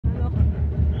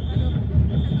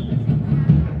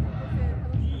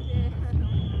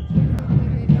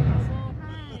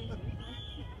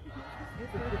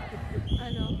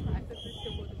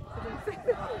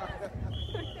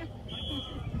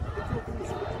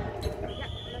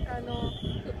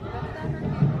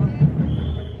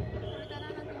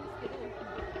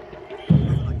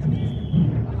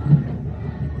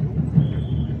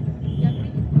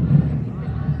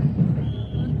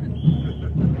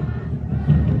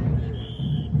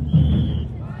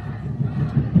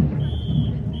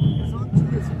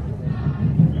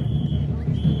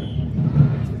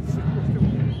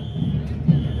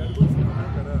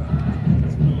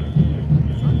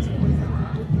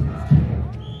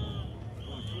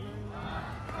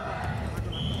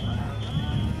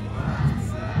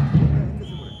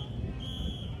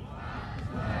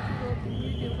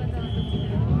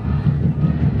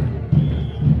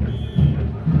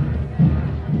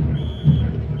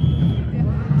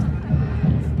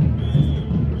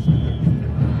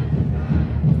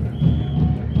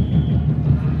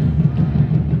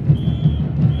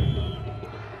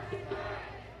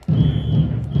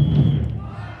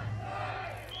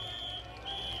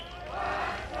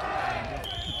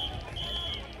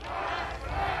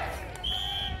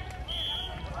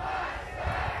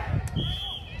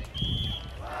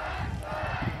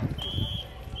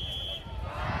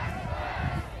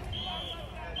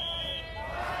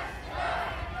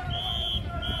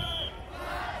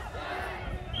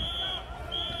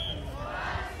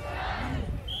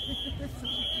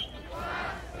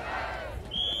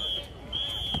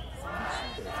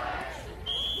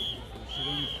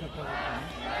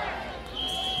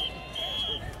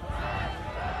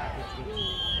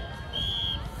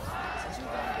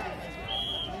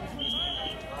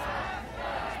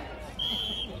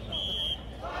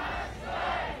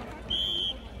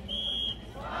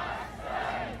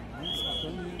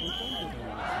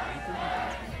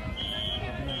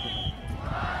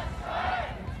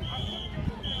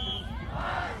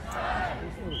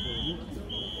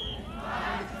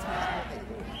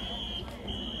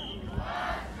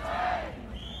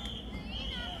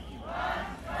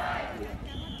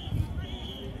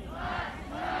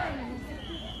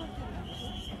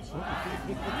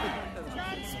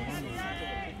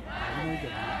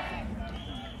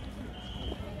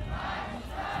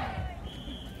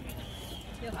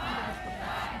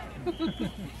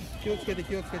気をつけて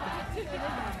気をつけて。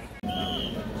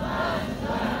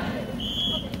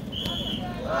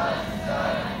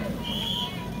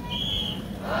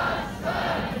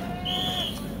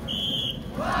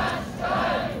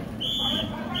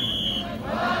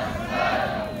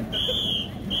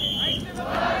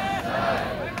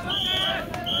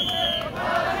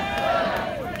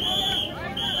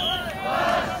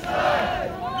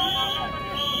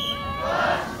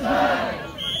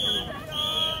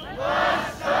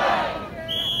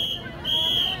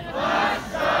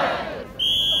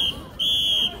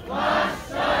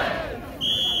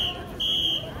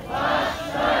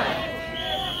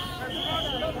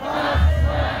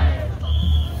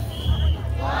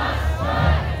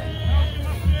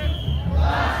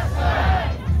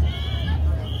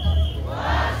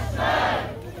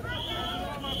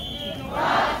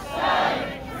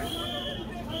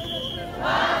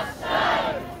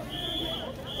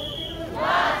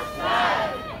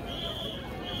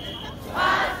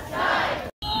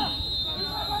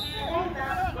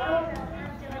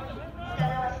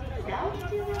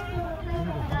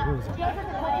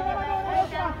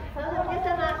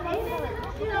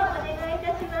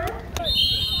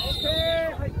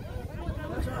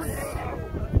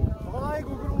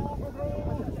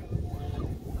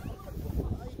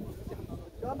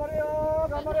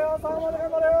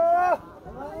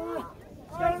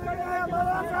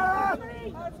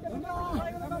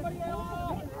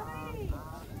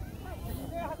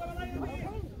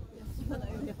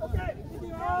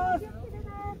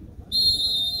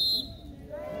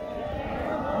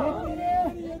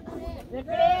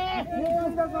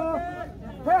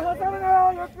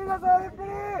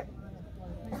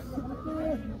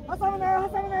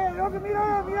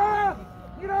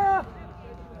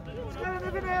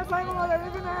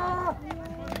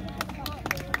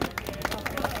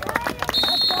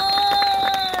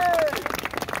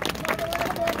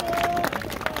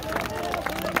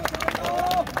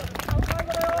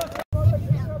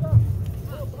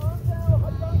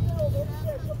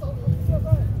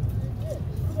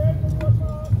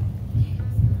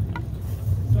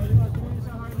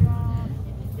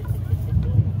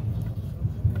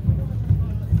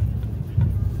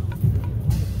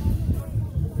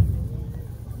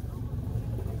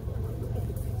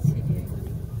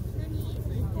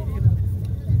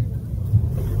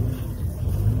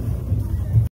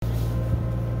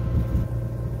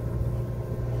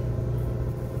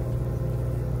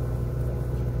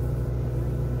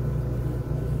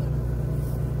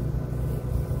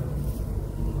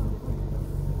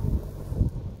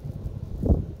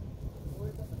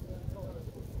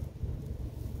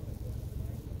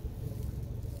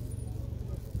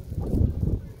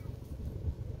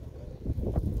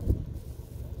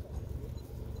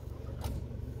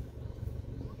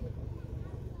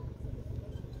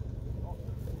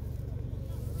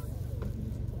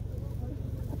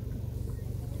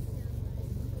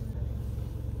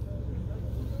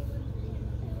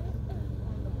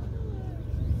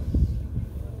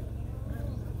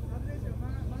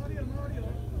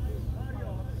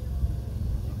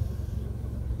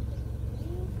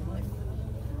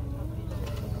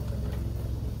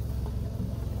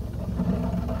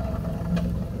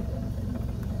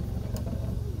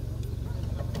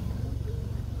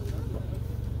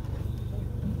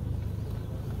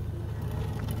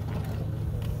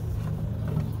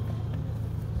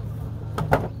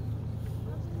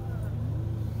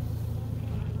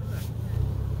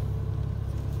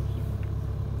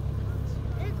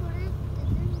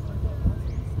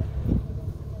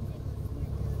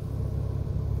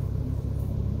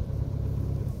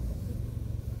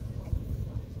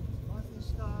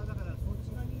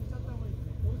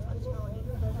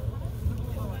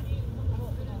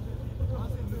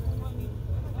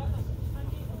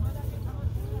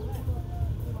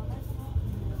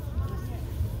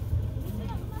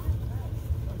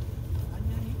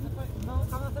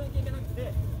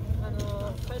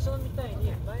最初みたい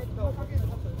に前と後ろで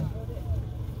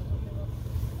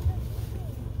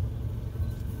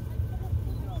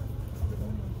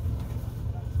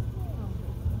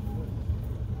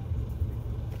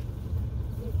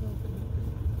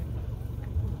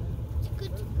ク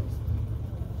チクして。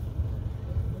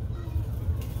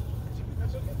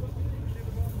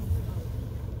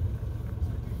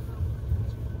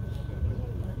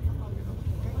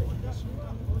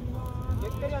ゆ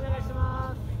っくりお願いし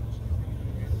ます。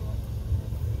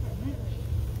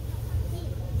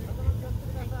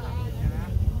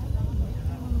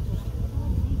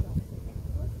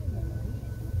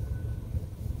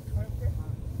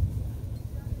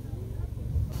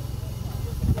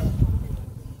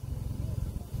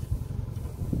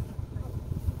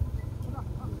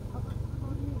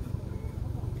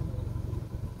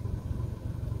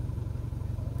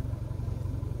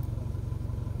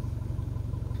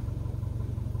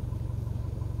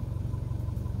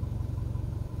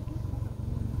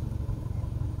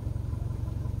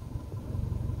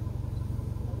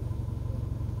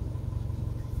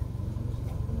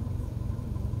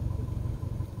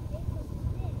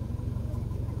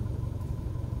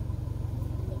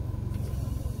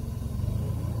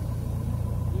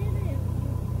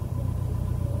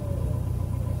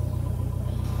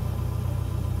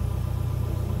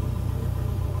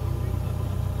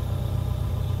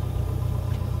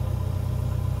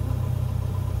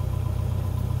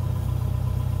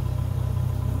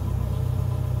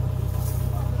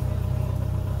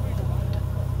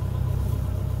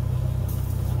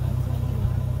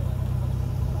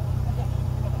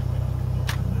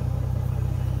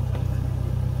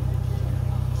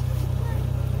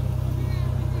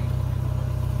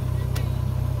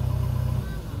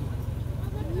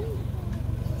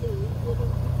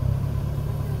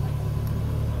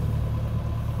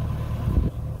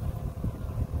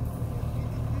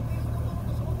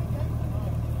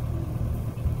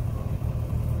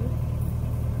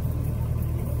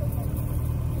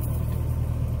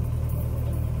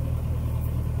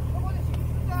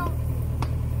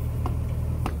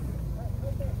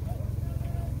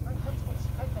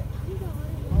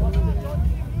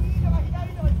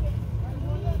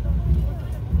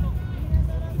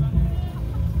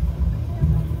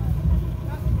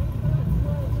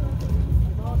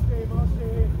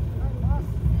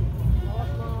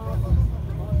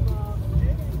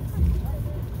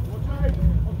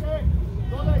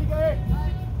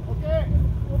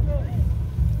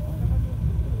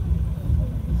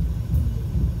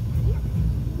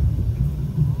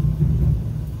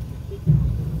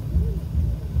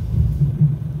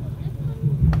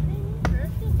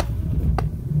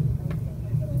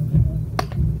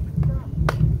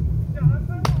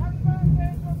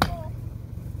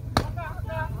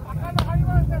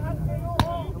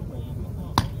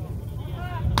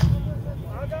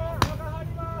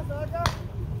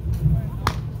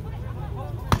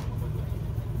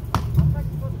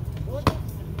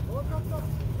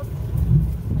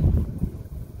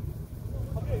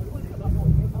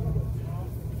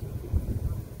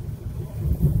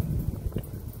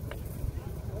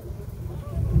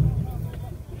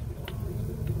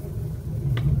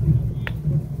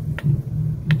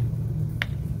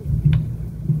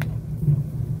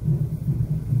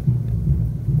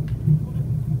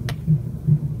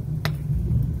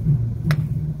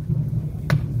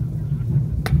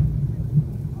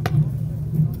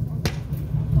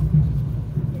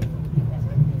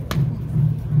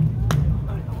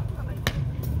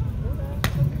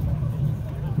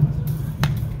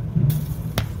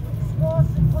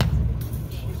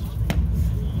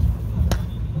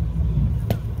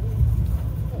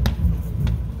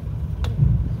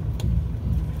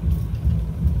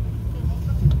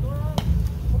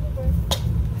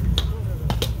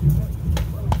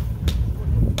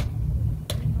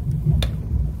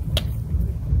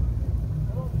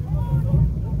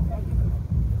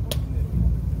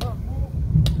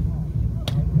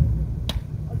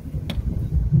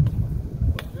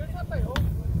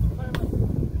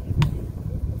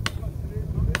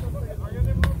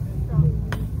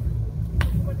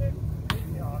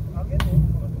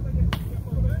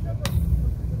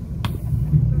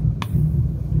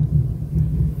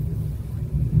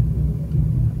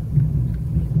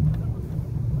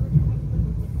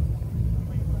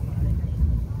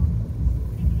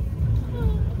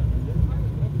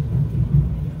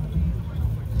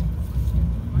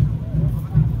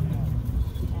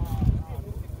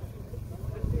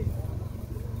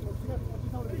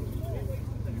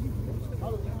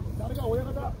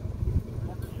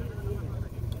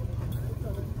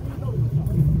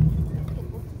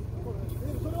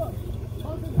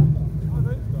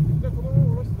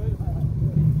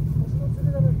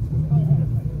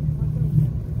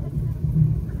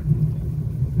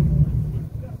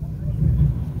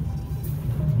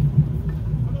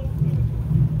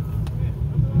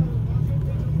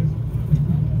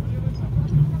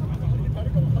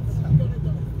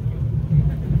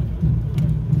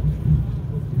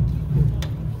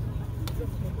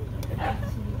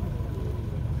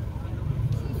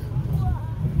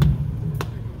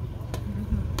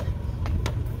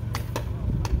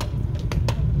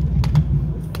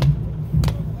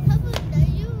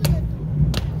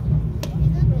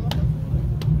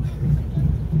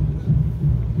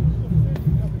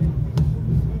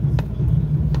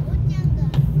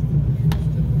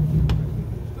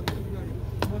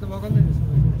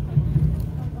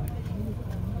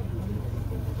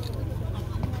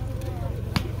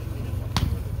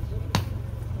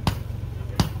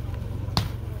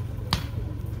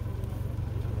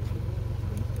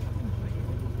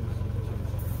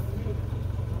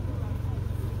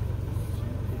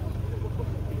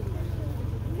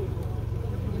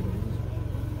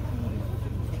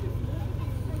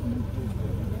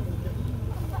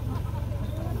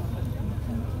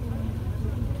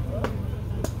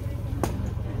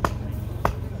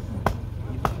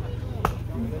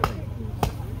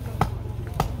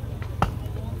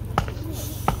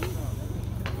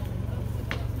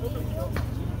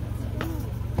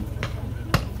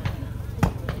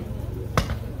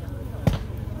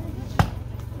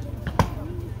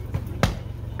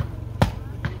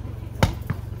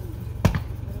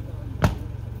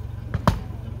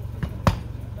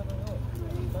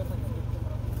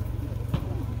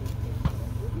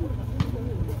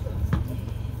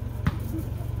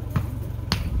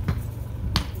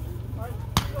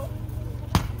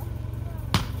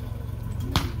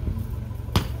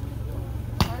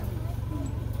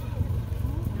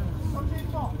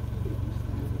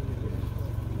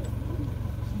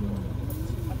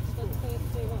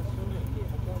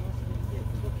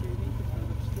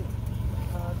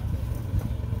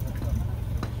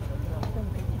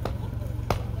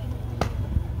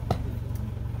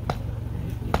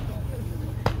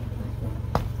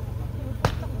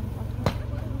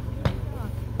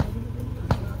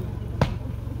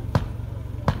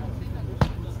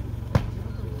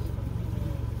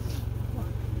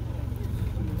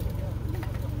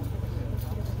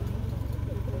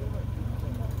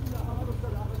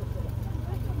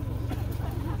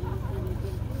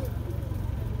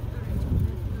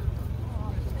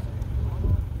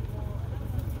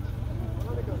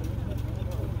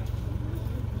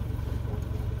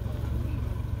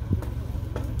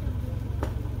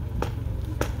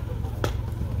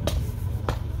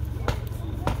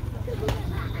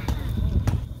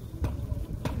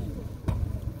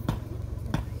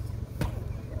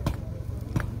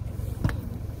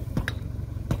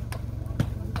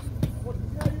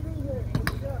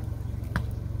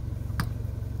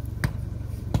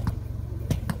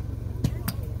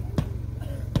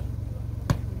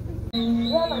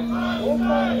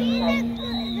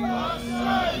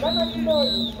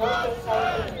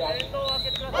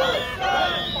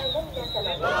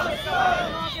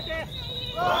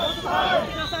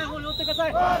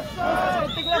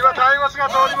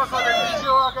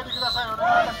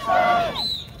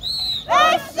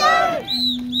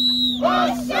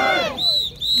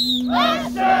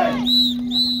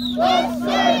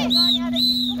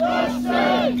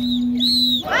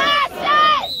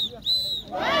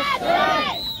こ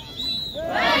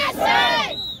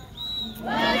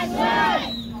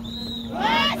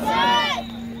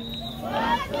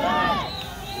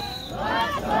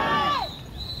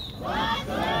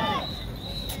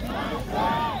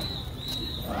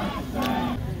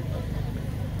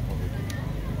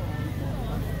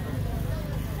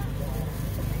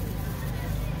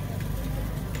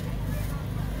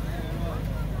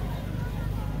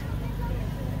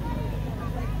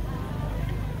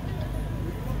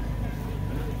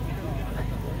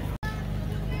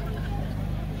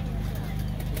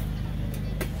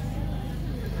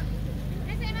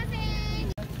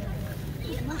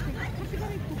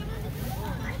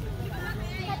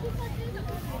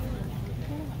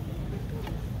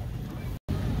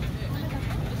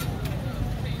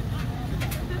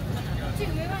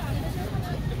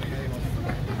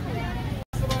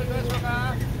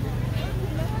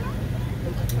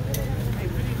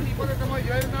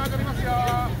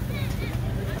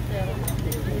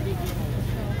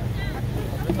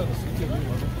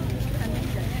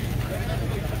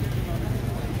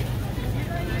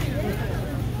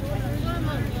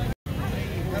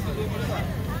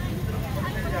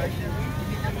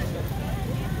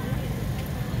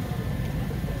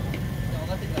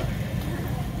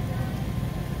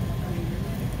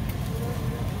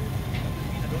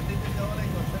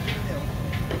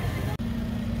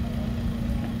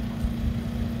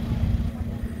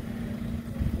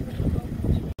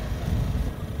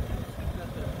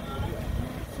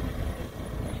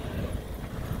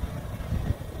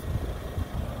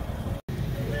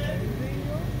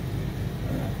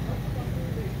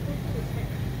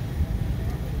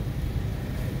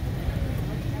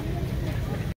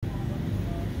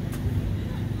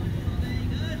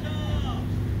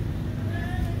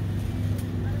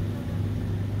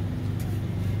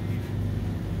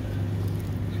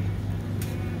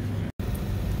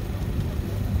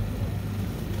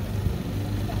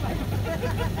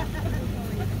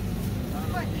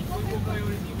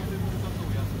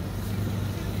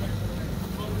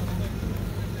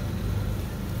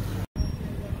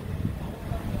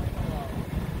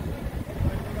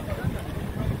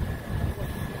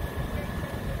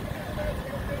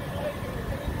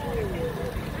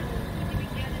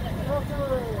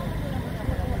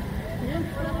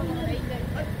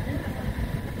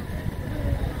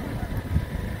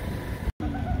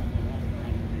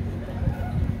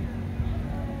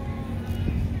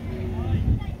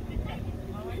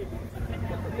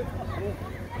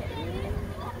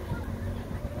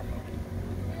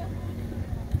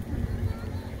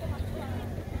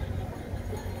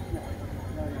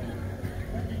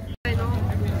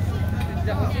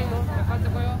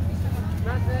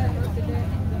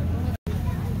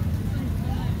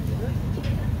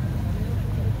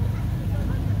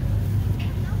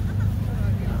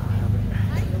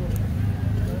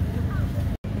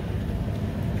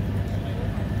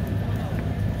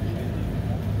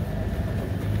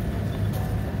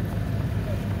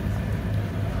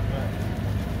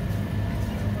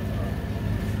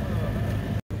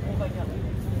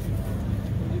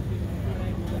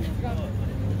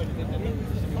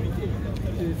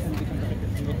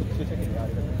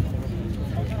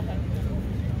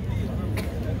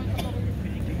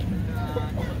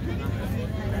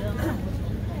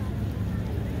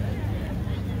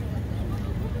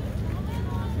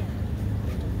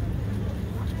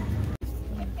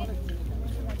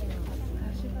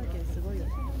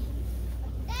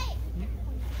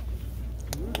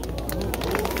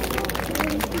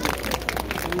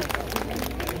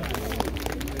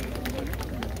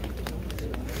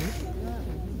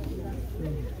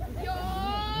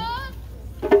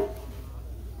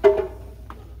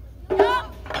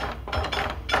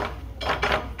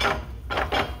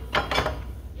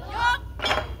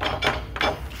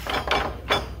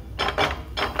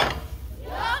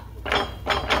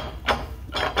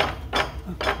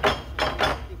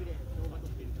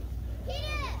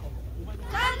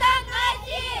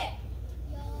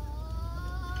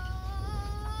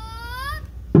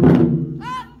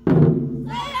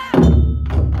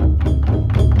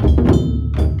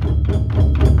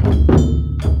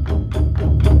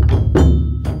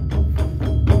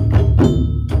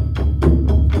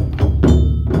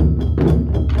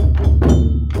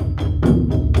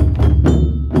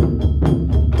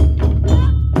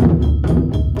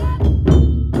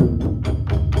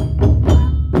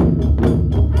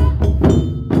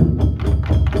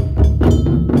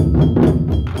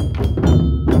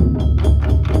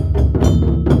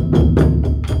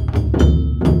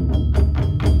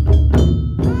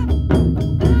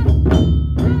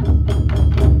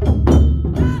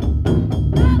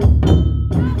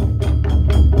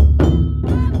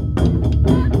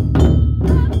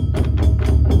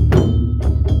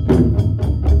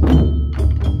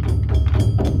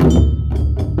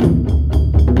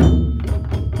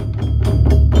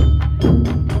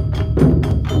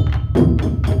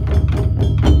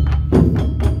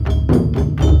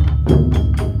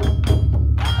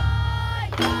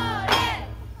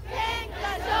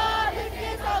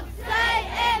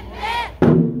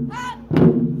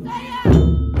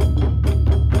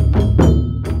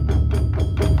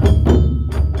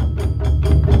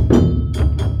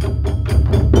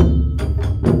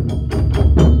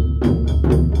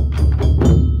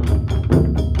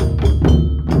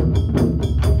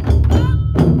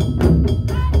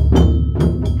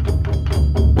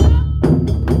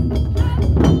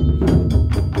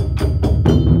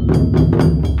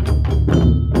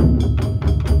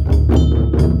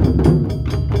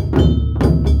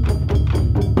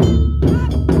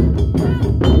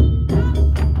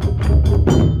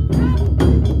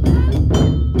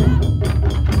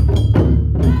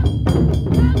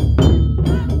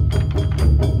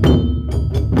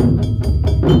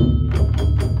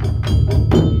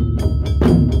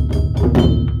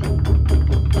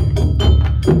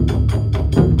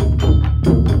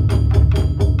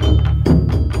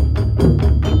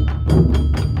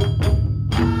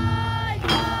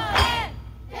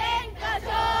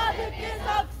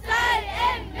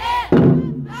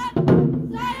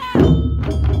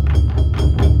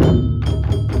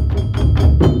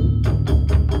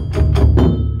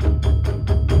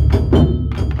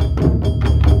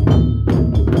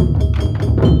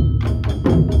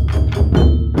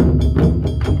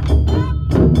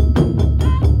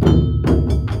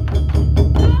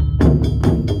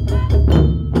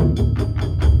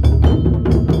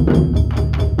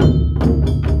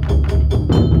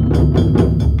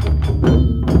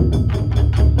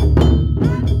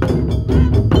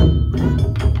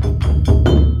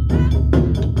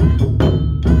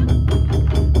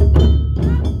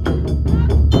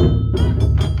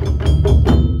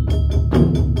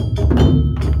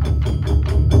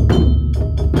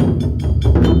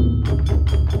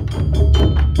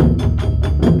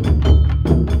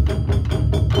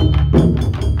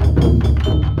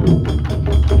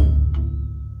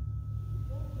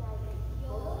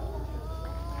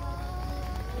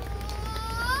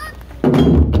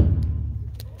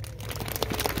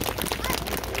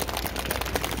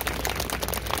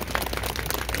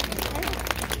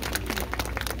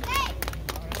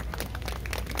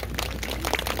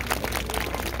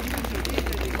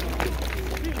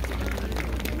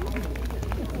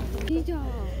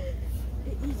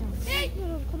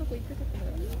この子言ってたか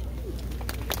ら。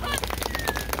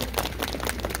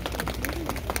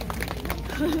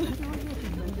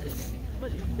マ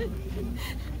ジ。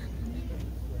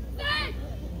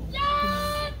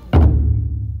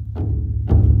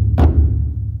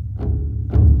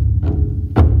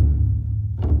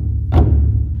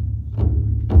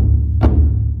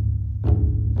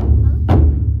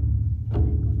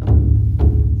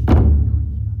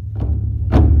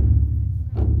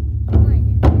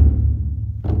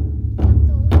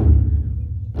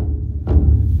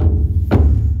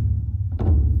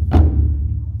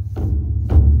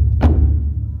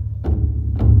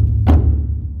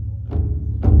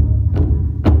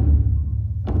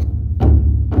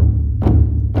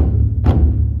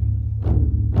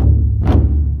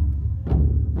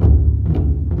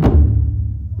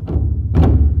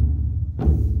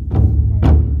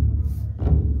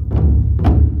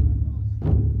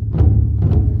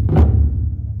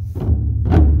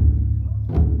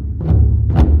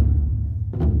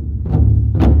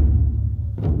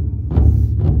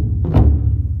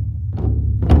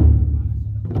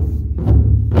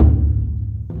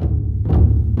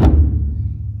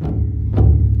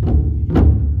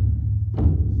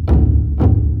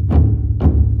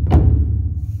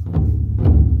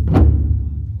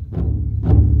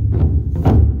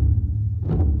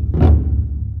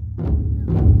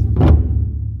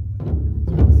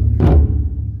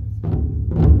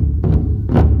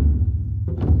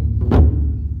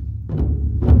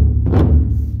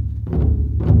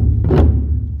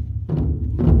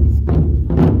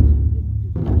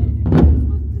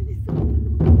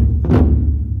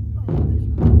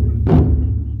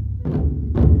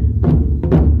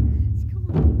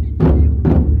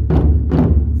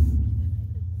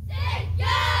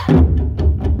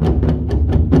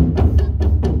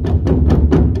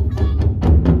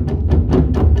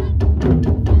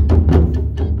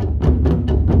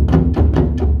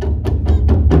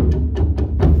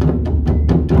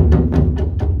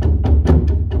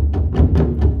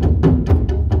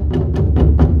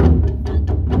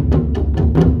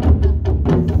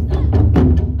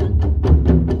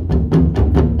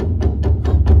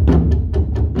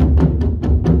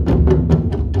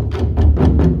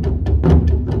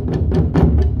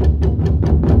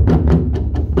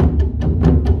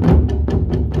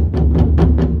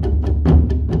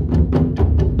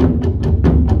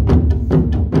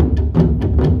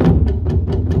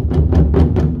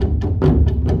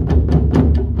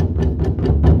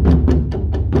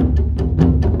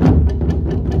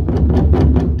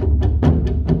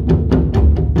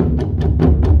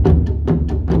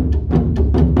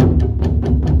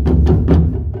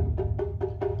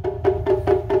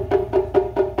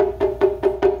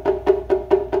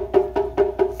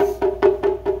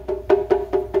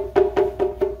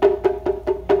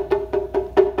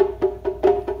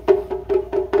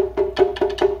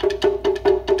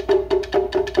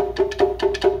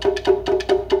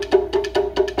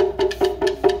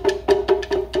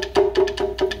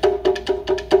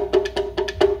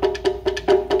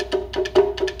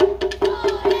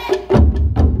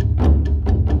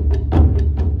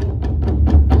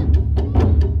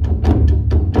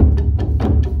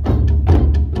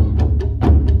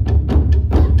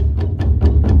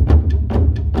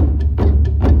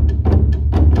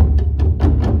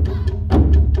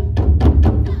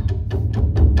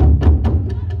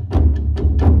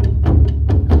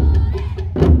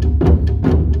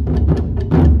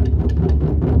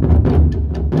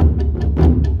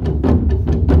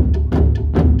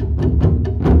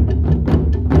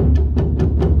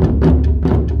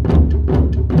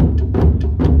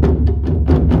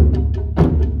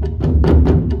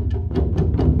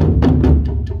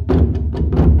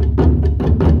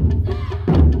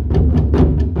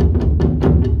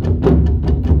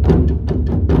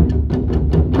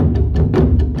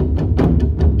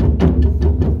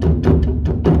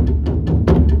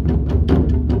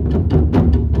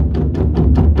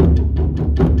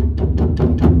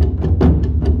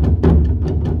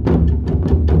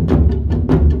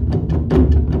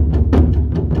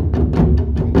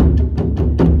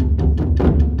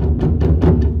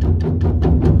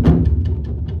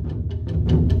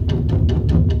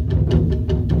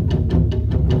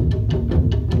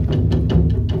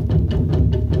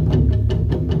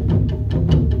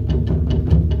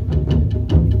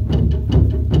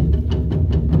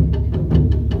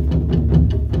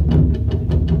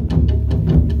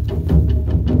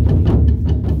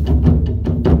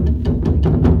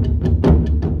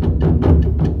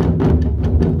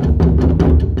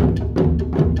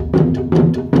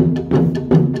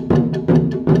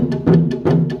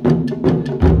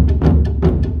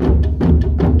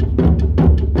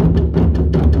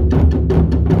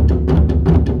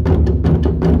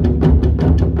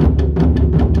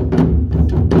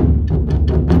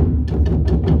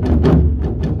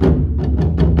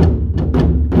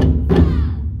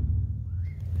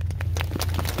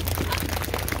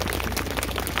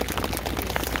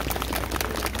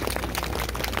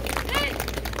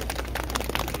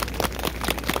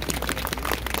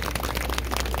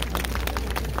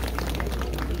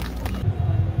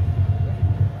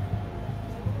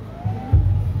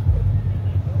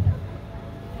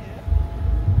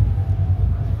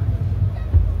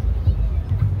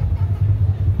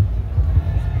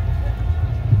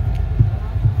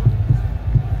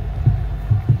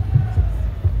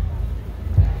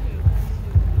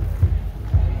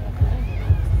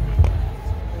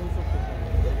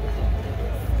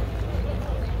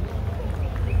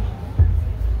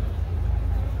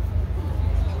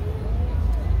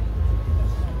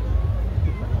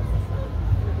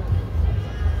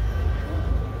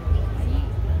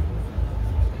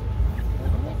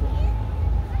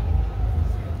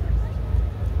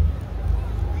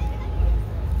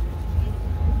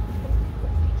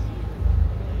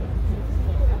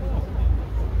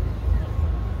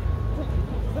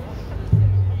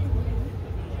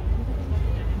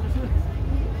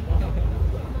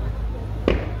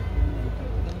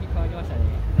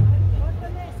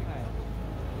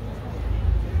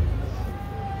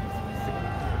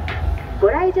ご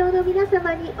来場の皆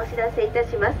様にお知らせいた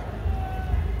します。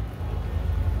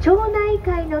町内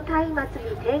会の松明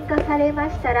に点火されま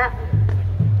したら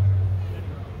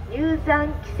入山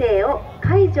規制を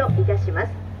解除いたしま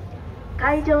す。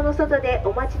会場の外で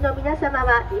お待ちの皆様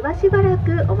は今しばら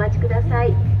くお待ちくださ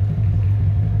い。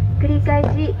繰り返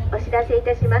しお知らせい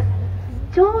たします。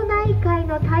町内会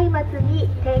の松明に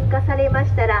点火されま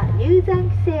したら入山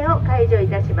規制を解除い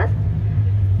たします。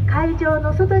会場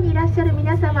の外にいらっしゃる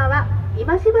皆様は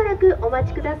今しばらくお待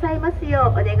ちくださいます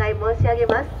ようお願い申し上げ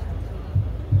ます。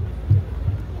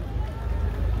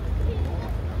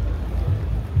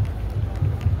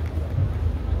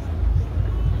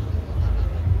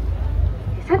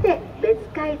さて、別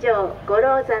会場五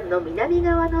老山の南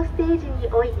側のステージに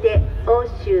おいて奥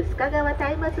州須賀川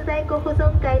たいまつ太鼓保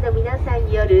存会の皆さん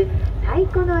による太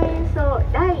鼓の演奏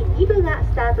第2部が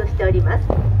スタートしております。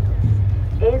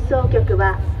演奏曲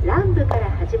は乱舞から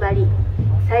始まり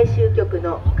最終曲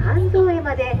の肝臓へ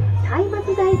まで松明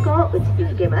太鼓を打ち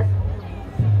続けます。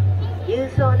勇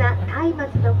壮な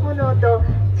松明の炎と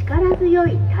力強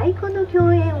い太鼓の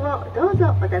共演をどう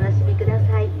ぞお楽しみくだ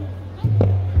さい。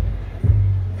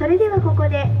それではここ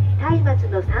で松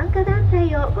明の参加団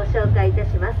体をご紹介いた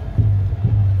します。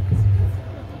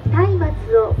松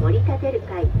明を盛り立てる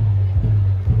会、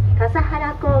笠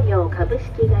原工業株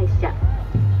式会社、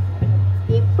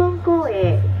日本工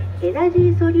営エナジ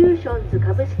ーソリューションズ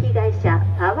株式会社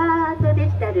パワー&デ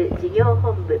ジタル事業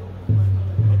本部、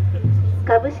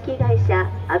株式会社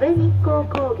阿部日光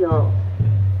工業、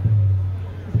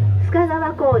須賀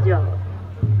川工場、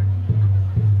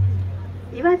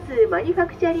岩津マニュファ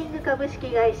クチャリング株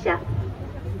式会社、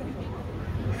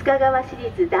須賀川市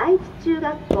立第一中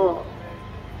学校、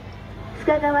須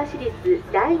賀川市立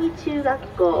第二中学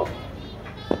校、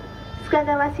須賀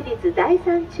川市立第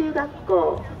三中学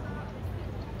校、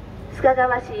須賀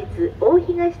川市立大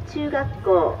東中学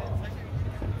校、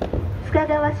須賀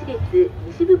川市立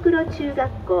西袋中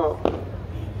学校、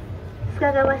須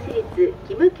賀川市立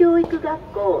義務教育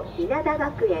学校稲田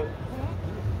学園、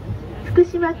福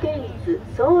島県立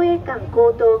創英館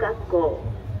高等学校、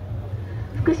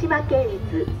福島県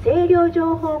立清涼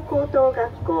情報高等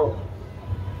学校、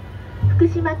福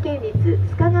島県立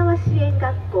須賀川支援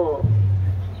学校、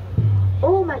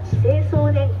大町清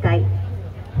掃年会、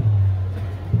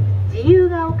自由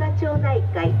が丘町内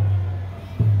会、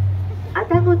愛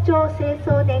宕町清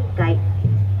掃年会、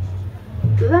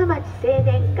宇和町青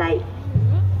年会、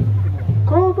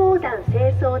弘法団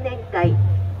清掃年会、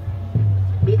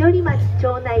緑町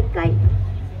町内会、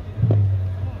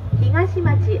東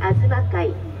町あずま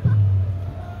会、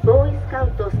ボーイスカ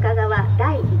ウト須賀川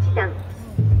第1弾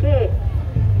計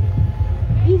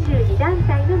22団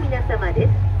体の皆様で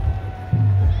す。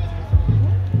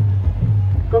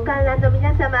ご観覧の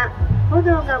皆様、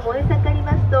炎が燃え盛り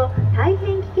ますと大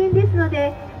変危険ですの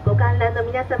で、ご観覧の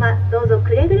皆様どうぞく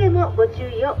れぐれもご注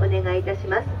意をお願いいたし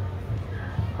ます。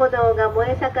炎が燃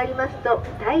え盛りますと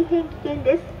大変危険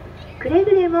です。くれ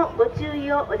ぐれもご注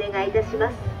意をお願いいたしま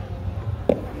す。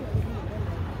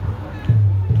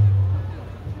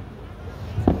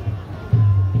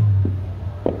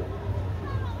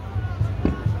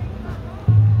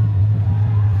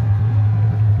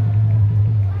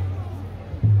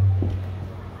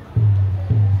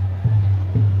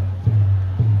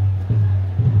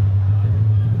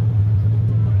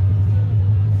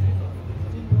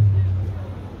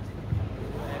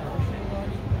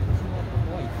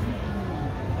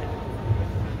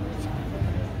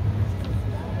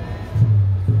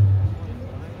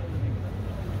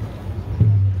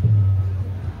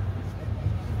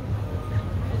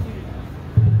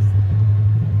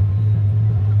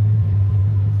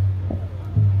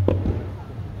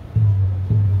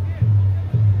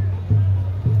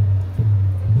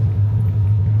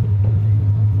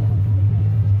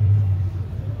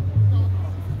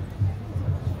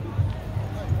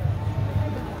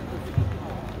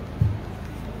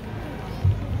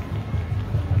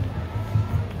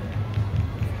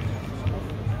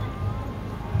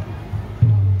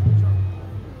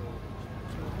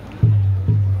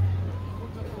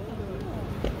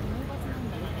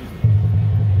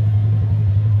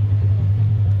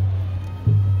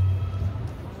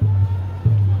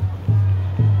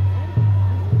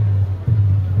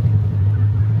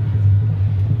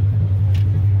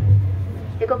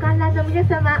ご観覧の皆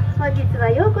様、本日は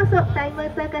ようこそ松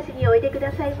明あかしにおいでく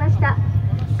ださいました。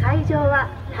会場は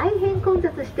大変混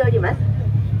雑しております。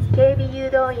警備誘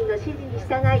導員の指示に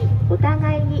従い、お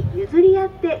互いに譲り合っ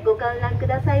てご観覧く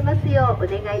ださいますようお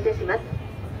願いいたします。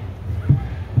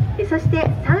そし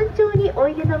て山頂にお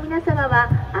いでの皆様は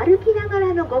歩きなが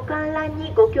らのご観覧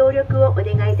にご協力をお願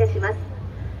いいたします。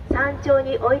山町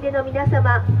においでの皆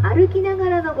様、歩きなが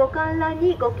らのご観覧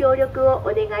にご協力を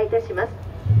お願いいたします。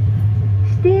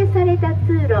指定された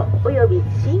通路及び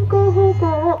進行方向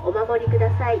をお守りく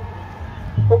ださい。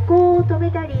歩行を止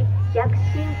めたり逆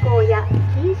進行や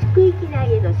禁止区域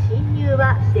内への進入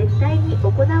は絶対に行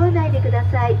わないでくだ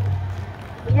さい。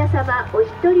皆様お一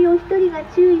人お一人が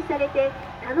注意されて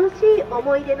楽しい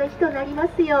思い出の日となりま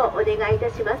すようお願いいた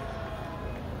します。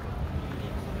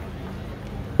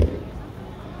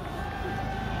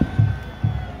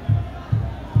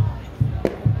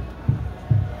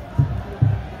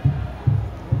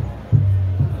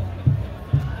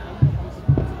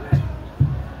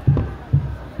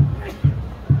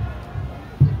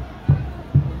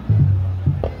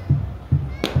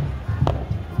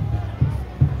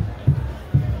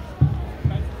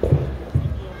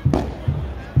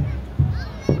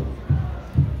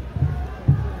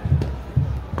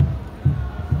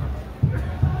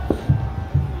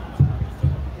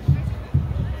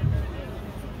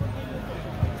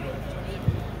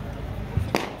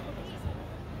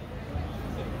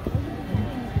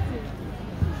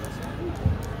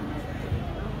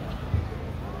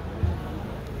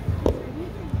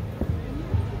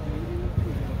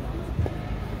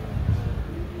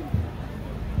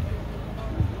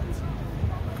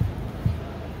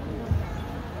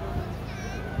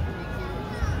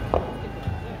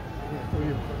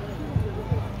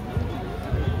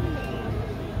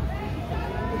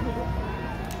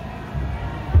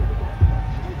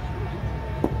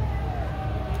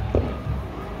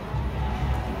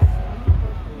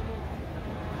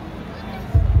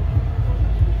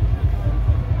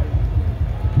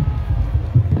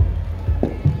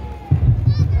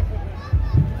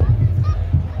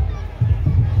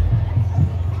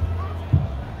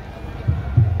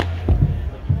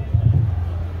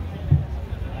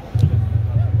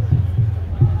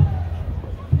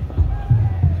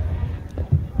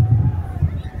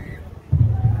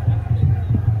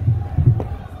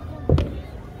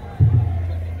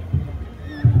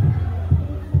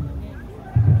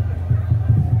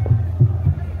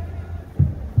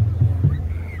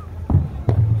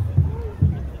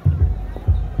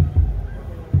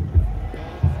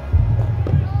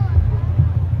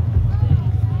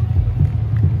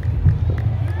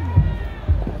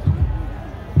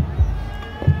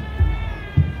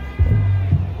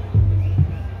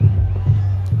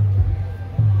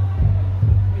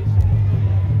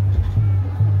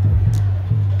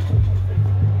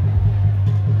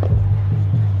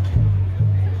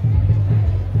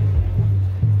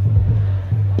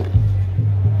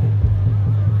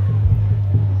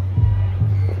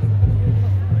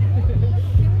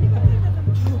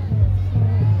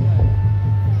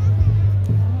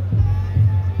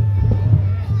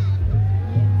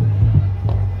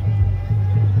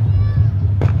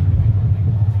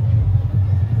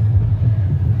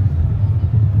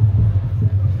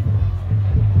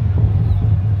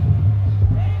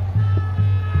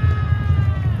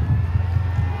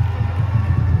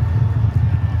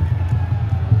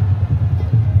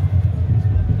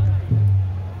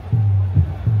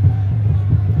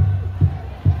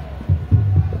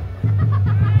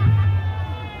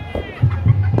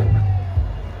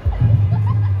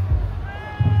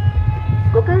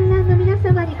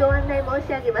申し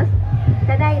上げます。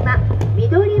ただいま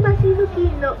緑橋付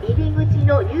近の入り口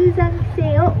の入山規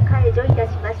制を解除いた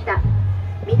しました。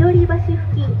緑橋付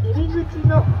近入り口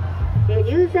の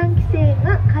入山規制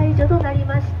が解除となり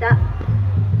ました。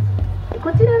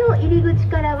こちらの入り口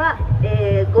からは、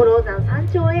五老山山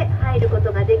頂へ入るこ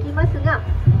とができますが、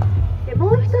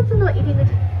もう一つの入り口、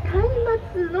たいま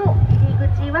つの入り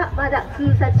口はまだ封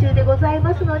鎖中でござい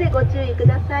ますのでご注意く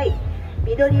ださい。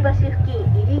緑橋付近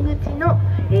入り口の、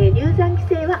入山規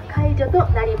制は解除と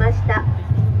なりました。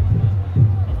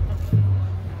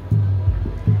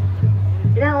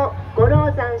なお、五老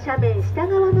山斜面下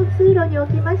側の通路にお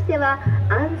きましては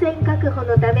安全確保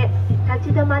のため立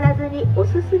ち止まらずにお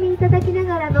進みいただきな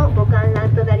がらのご観覧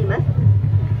となります。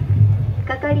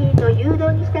係員の誘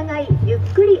導に従いゆっ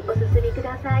くりお進みく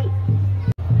ださい。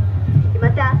ま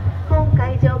た本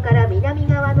会場から南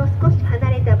側の少し離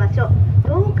れた場所、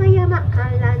東海山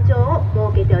観覧場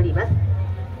を設けております。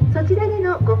そちらで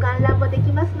のご観覧もで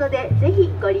きますのでぜひ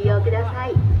ご利用くださ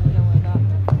い。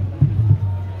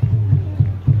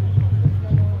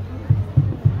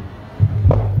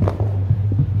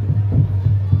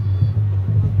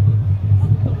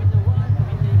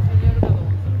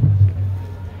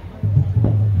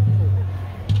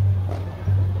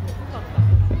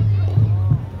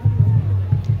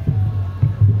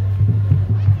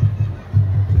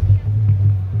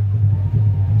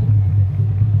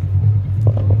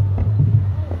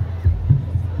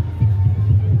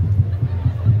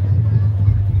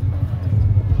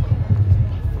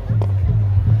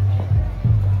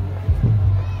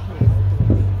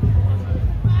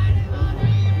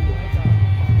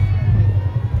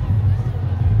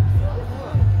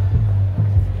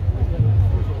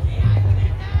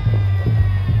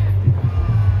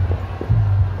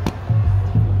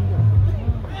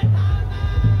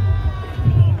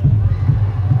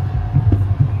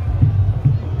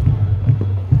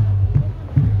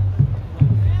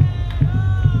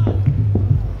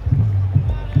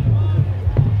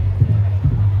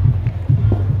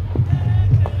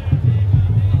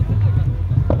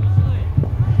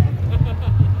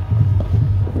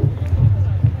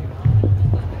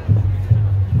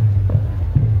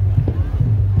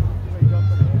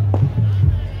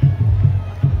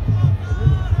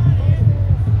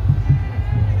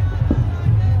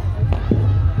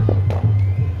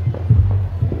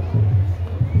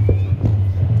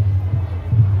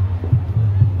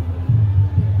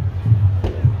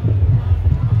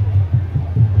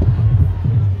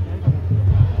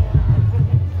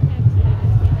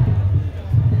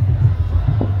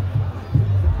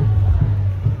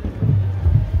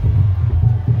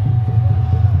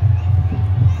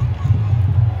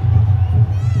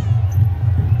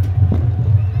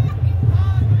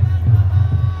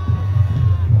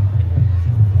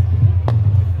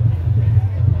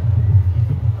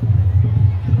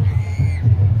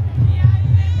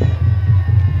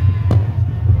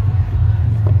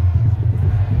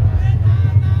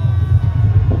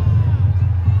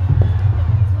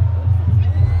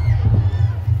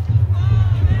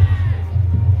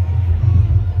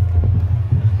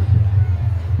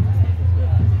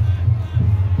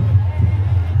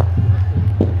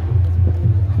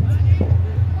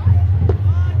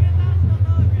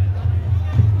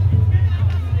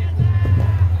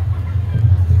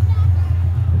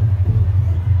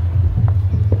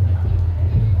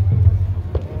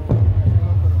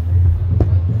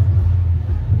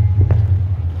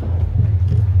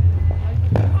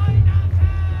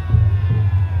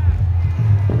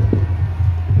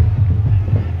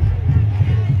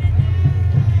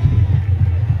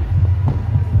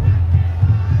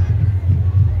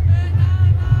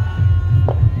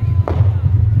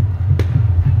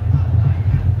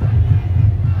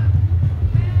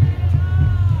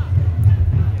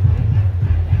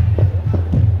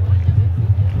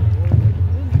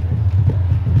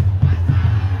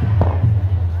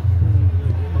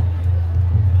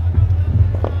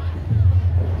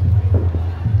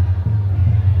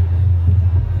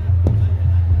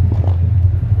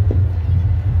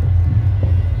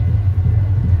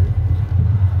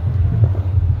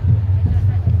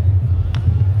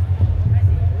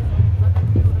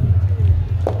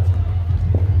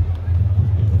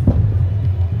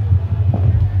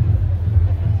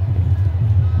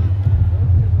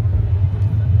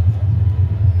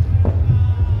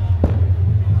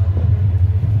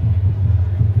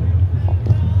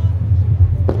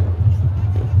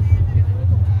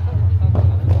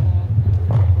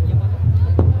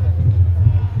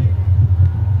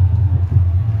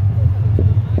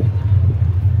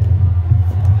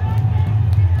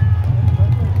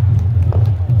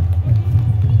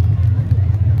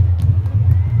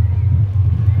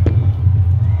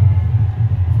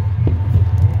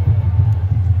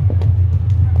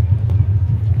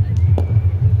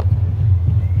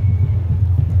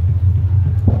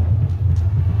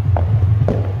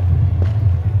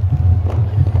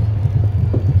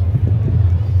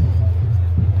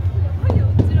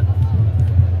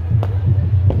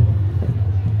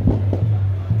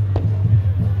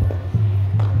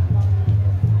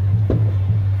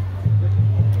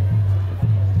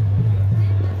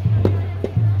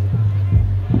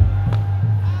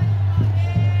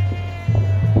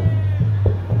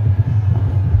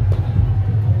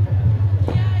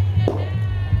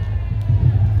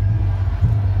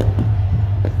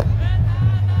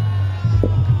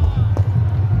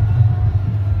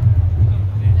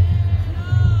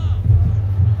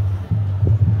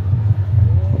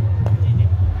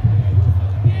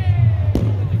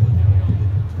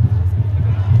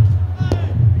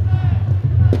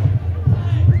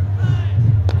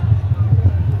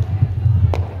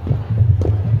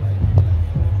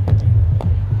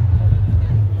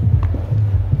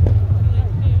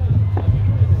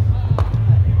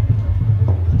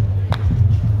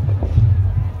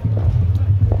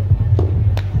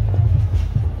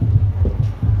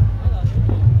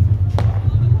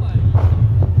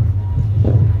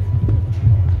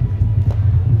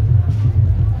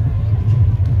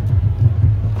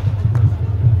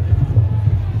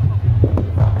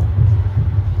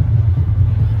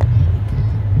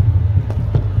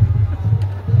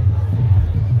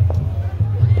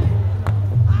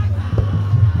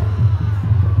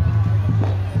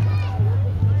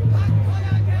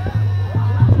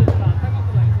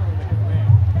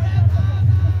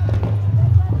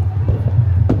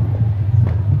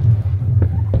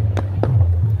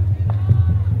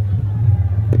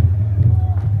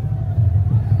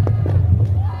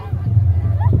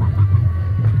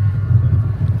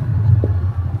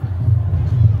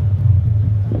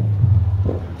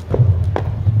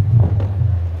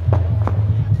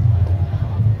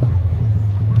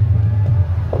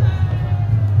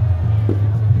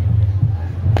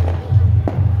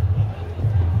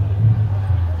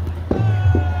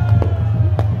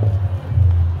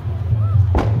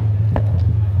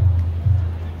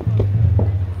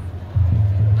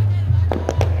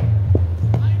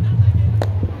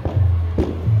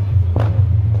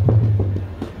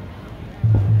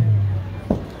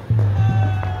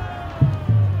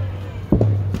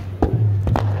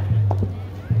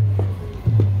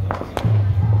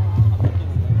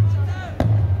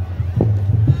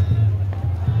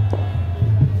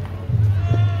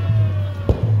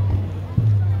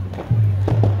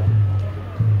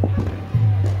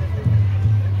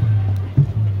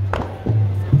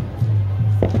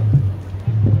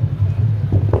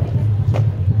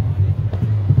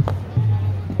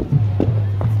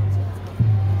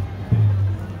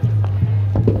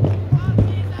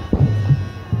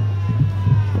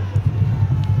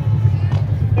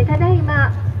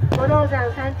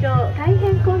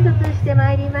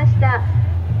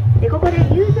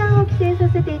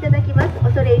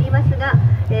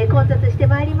混雑して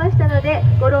まいりましたので、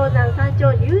五老山山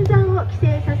頂入山を規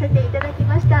制させていただき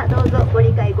ました。どうぞご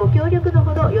理解ご協力の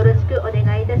ほどよろしくお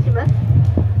願いいたします。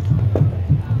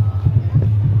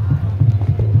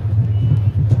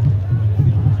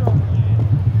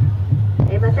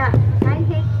また大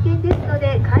変危険ですの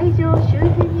で、会場周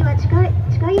辺には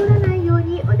近寄らないよう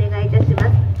にお願いいたしま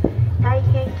す。大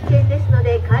変危険ですの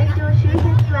で、会場周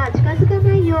辺には近づか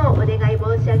ないようお願い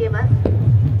申し上げます。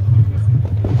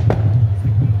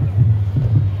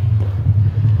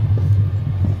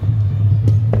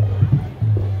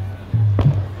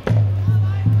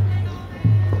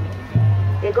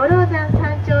五老山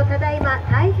山頂、ただいま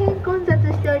大変混雑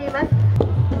しております。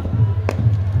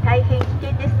大変危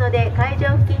険ですので、会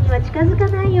場付近には近づか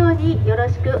ないようによろ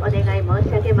しくお願い申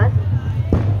し上げます。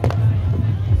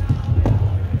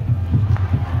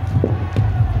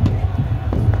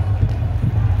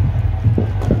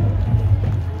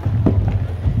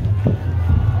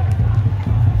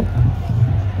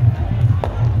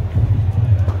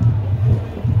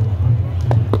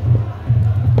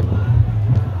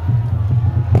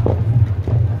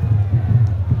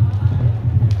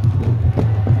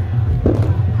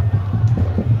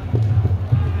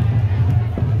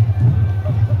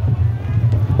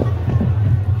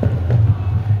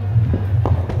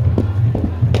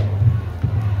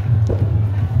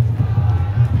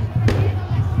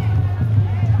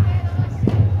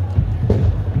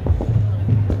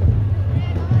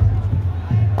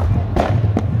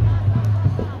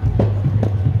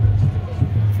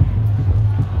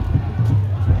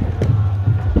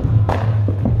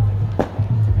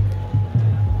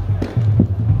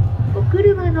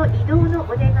移動のお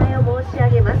願いを申し上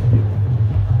げます。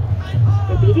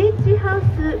ビレッジハウ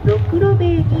スろくろベ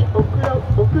イにお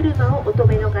車をお止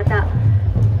めの方、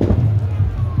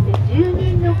住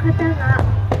人の方が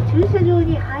駐車場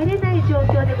に入れない状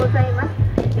況でございます。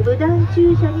無断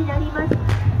駐車になります。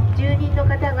住人の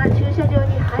方が駐車場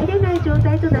に入れない状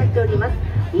態となっております。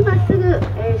今すぐ、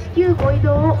至急ご移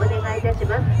動をお願いいたし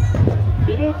ます。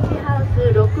ビレッジハウ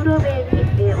スろくろベ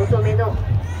イに、お止めの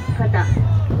方、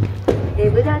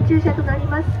無断駐車となり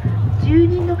ます。住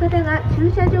人の方が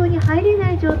駐車場に入れ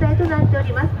ない状態となってお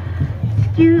ります。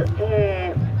至急、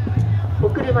お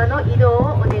車の移動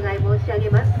をお願い申し上げ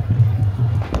ます。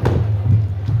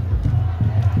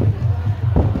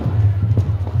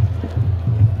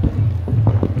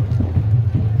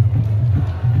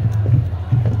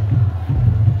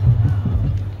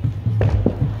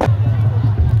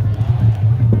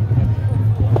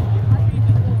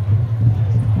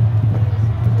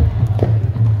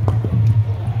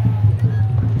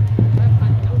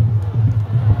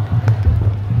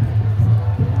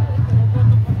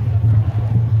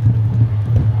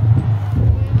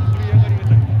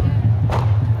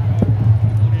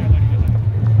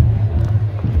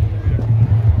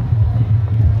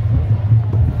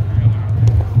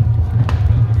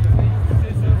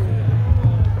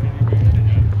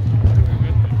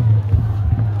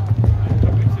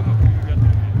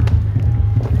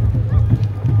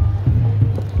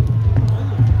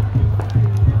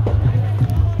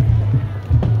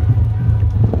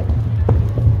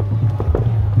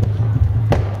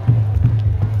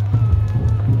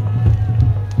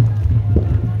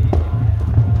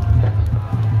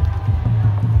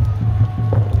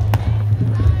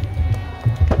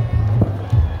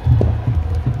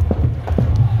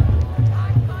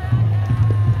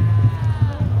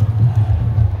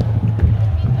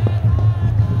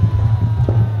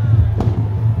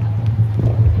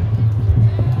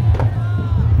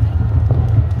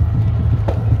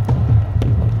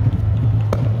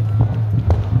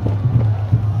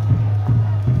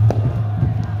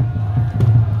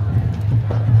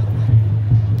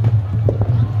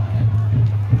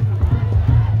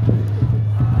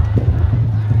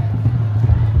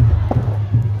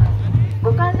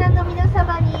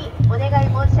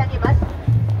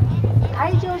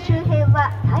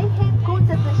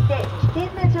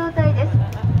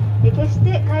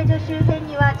会場周辺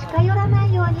には近寄らな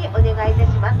いようにお願いいた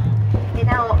します。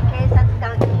なお、警察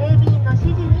官、警備員の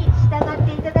指示に従っ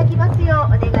ていただきますよ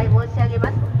うお願い申し上げ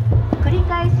ます。繰り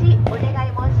返しお願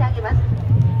い申し上げます。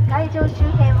会場周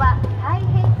辺は大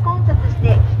変混雑し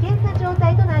て危険な状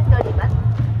態となっております。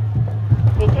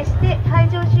決して会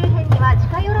場周辺には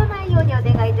近寄らないようにお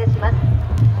願いいたします。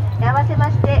合わせ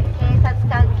まして警察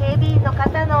官、警備員の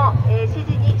方の指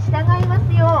示に従いま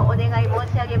すようお願い申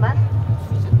し上げます。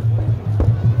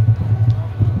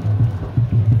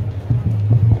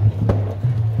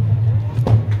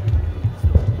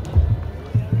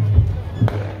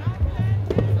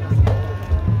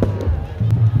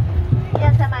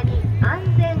皆様に安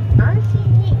全安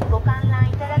心にご観覧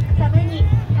いただ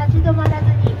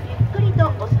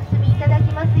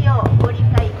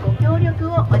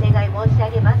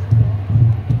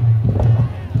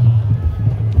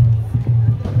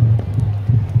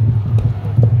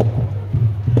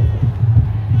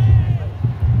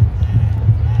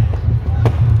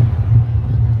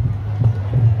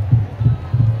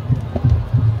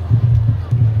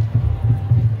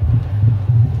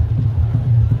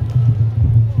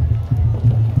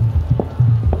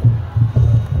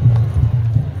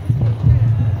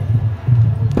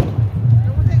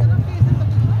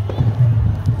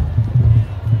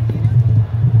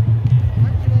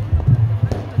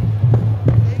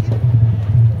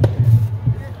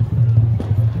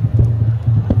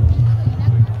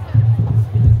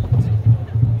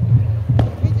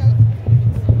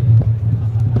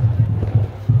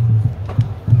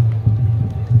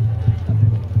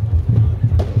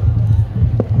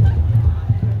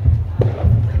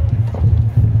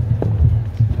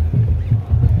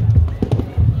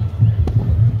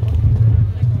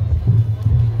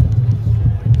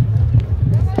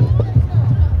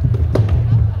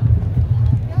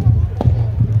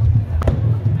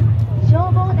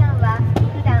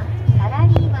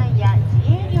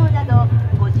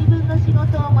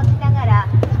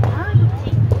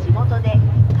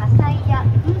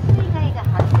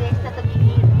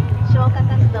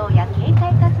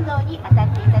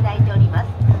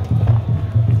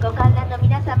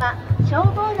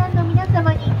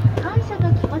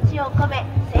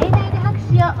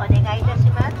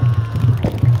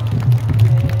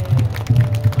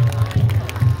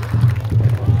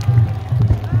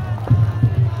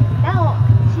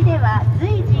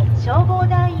消防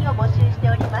団員を募集して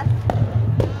おります。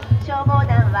消防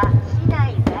団は市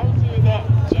内在住で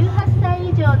18歳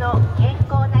以上の健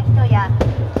康な人や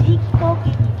地域貢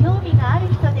献に興味があ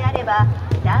る人であれば、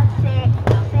男性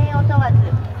女性を問わず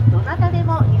どなたで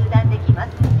も入団できま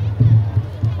す。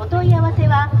お問い合わせ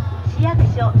は市役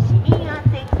所市民安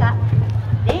全課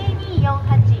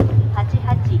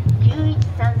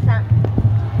 0248-889133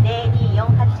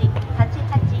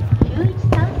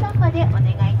 0248-889133までお願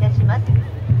いいたしま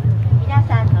す。